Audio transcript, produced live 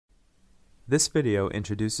This video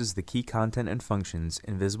introduces the key content and functions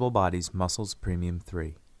in Visible Body's Muscles Premium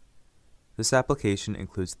 3. This application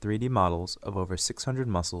includes 3D models of over 600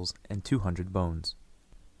 muscles and 200 bones.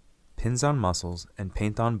 Pins on muscles and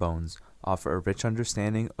paint on bones offer a rich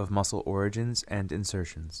understanding of muscle origins and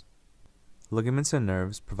insertions. Ligaments and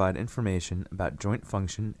nerves provide information about joint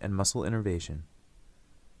function and muscle innervation.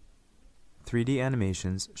 3D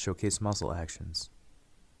animations showcase muscle actions.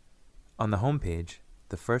 On the home page,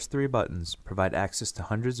 the first 3 buttons provide access to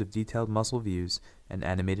hundreds of detailed muscle views and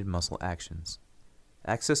animated muscle actions.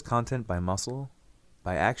 Access content by muscle,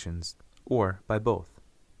 by actions, or by both.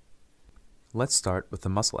 Let's start with the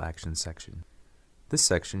Muscle Actions section. This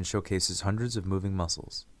section showcases hundreds of moving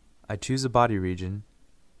muscles. I choose a body region,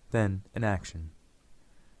 then an action.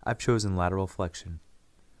 I've chosen lateral flexion.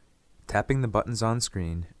 Tapping the buttons on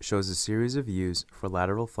screen shows a series of views for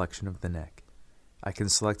lateral flexion of the neck. I can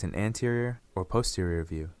select an anterior or posterior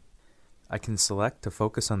view. I can select to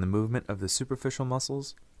focus on the movement of the superficial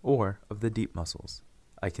muscles or of the deep muscles.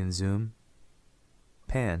 I can zoom,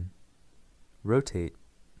 pan, rotate,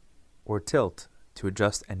 or tilt to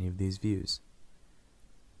adjust any of these views.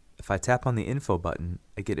 If I tap on the Info button,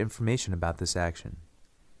 I get information about this action.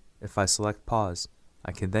 If I select Pause,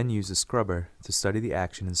 I can then use a scrubber to study the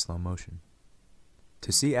action in slow motion.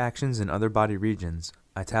 To see actions in other body regions,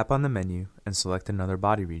 I tap on the menu and select another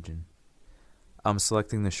body region. I'm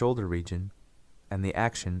selecting the shoulder region and the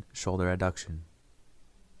action shoulder adduction.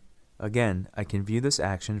 Again, I can view this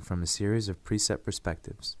action from a series of preset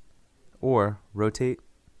perspectives, or rotate,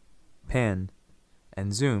 pan,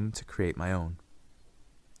 and zoom to create my own.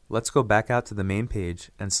 Let's go back out to the main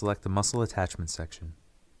page and select the Muscle Attachment section.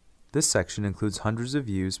 This section includes hundreds of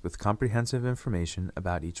views with comprehensive information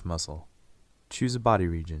about each muscle. Choose a body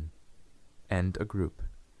region, and a group.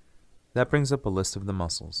 That brings up a list of the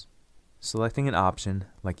muscles. Selecting an option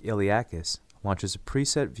like iliacus launches a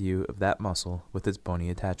preset view of that muscle with its bony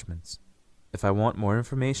attachments. If I want more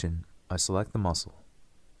information, I select the muscle.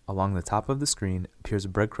 Along the top of the screen appears a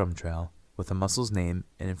breadcrumb trail with the muscle's name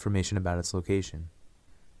and information about its location.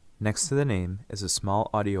 Next to the name is a small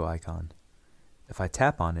audio icon. If I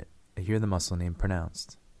tap on it, I hear the muscle name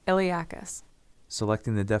pronounced. Iliacus.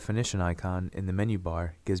 Selecting the definition icon in the menu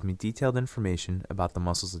bar gives me detailed information about the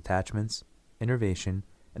muscle's attachments, innervation,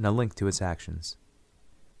 and a link to its actions.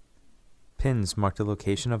 Pins mark the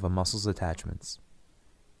location of a muscle's attachments.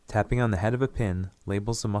 Tapping on the head of a pin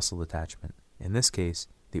labels the muscle attachment, in this case,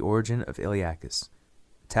 the origin of iliacus.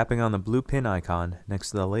 Tapping on the blue pin icon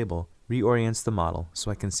next to the label reorients the model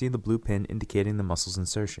so I can see the blue pin indicating the muscle's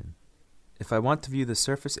insertion. If I want to view the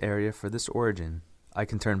surface area for this origin, I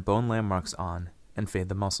can turn bone landmarks on and fade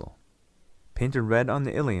the muscle. Painted red on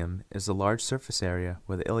the ilium is the large surface area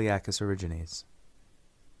where the iliacus originates.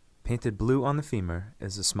 Painted blue on the femur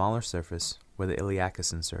is the smaller surface where the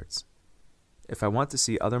iliacus inserts. If I want to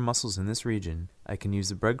see other muscles in this region, I can use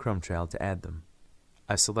the breadcrumb trail to add them.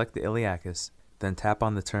 I select the iliacus, then tap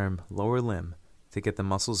on the term lower limb to get the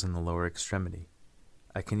muscles in the lower extremity.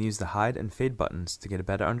 I can use the hide and fade buttons to get a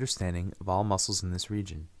better understanding of all muscles in this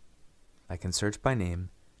region. I can search by name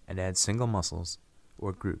and add single muscles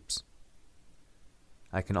or groups.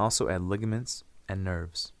 I can also add ligaments and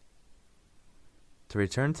nerves. To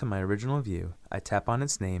return to my original view, I tap on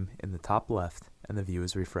its name in the top left and the view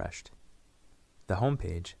is refreshed. The home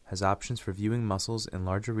page has options for viewing muscles in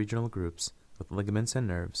larger regional groups with ligaments and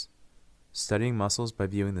nerves, studying muscles by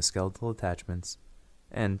viewing the skeletal attachments,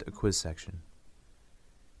 and a quiz section.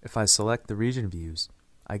 If I select the region views,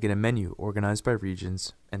 I get a menu organized by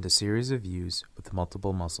regions and a series of views with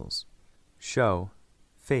multiple muscles. Show,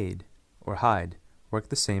 fade, or hide work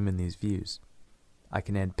the same in these views. I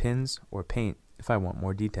can add pins or paint if I want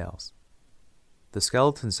more details. The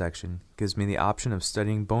skeleton section gives me the option of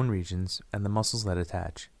studying bone regions and the muscles that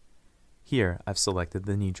attach. Here I've selected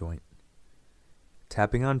the knee joint.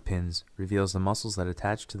 Tapping on pins reveals the muscles that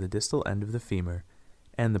attach to the distal end of the femur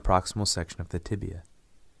and the proximal section of the tibia.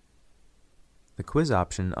 The quiz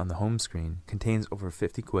option on the home screen contains over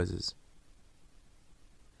 50 quizzes.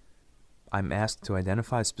 I'm asked to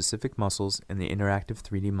identify specific muscles in the interactive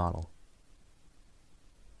 3D model.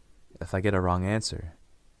 If I get a wrong answer,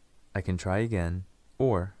 I can try again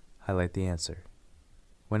or highlight the answer.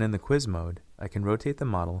 When in the quiz mode, I can rotate the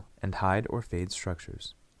model and hide or fade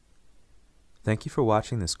structures. Thank you for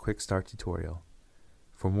watching this quick start tutorial.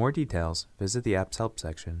 For more details, visit the Apps Help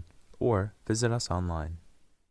section or visit us online.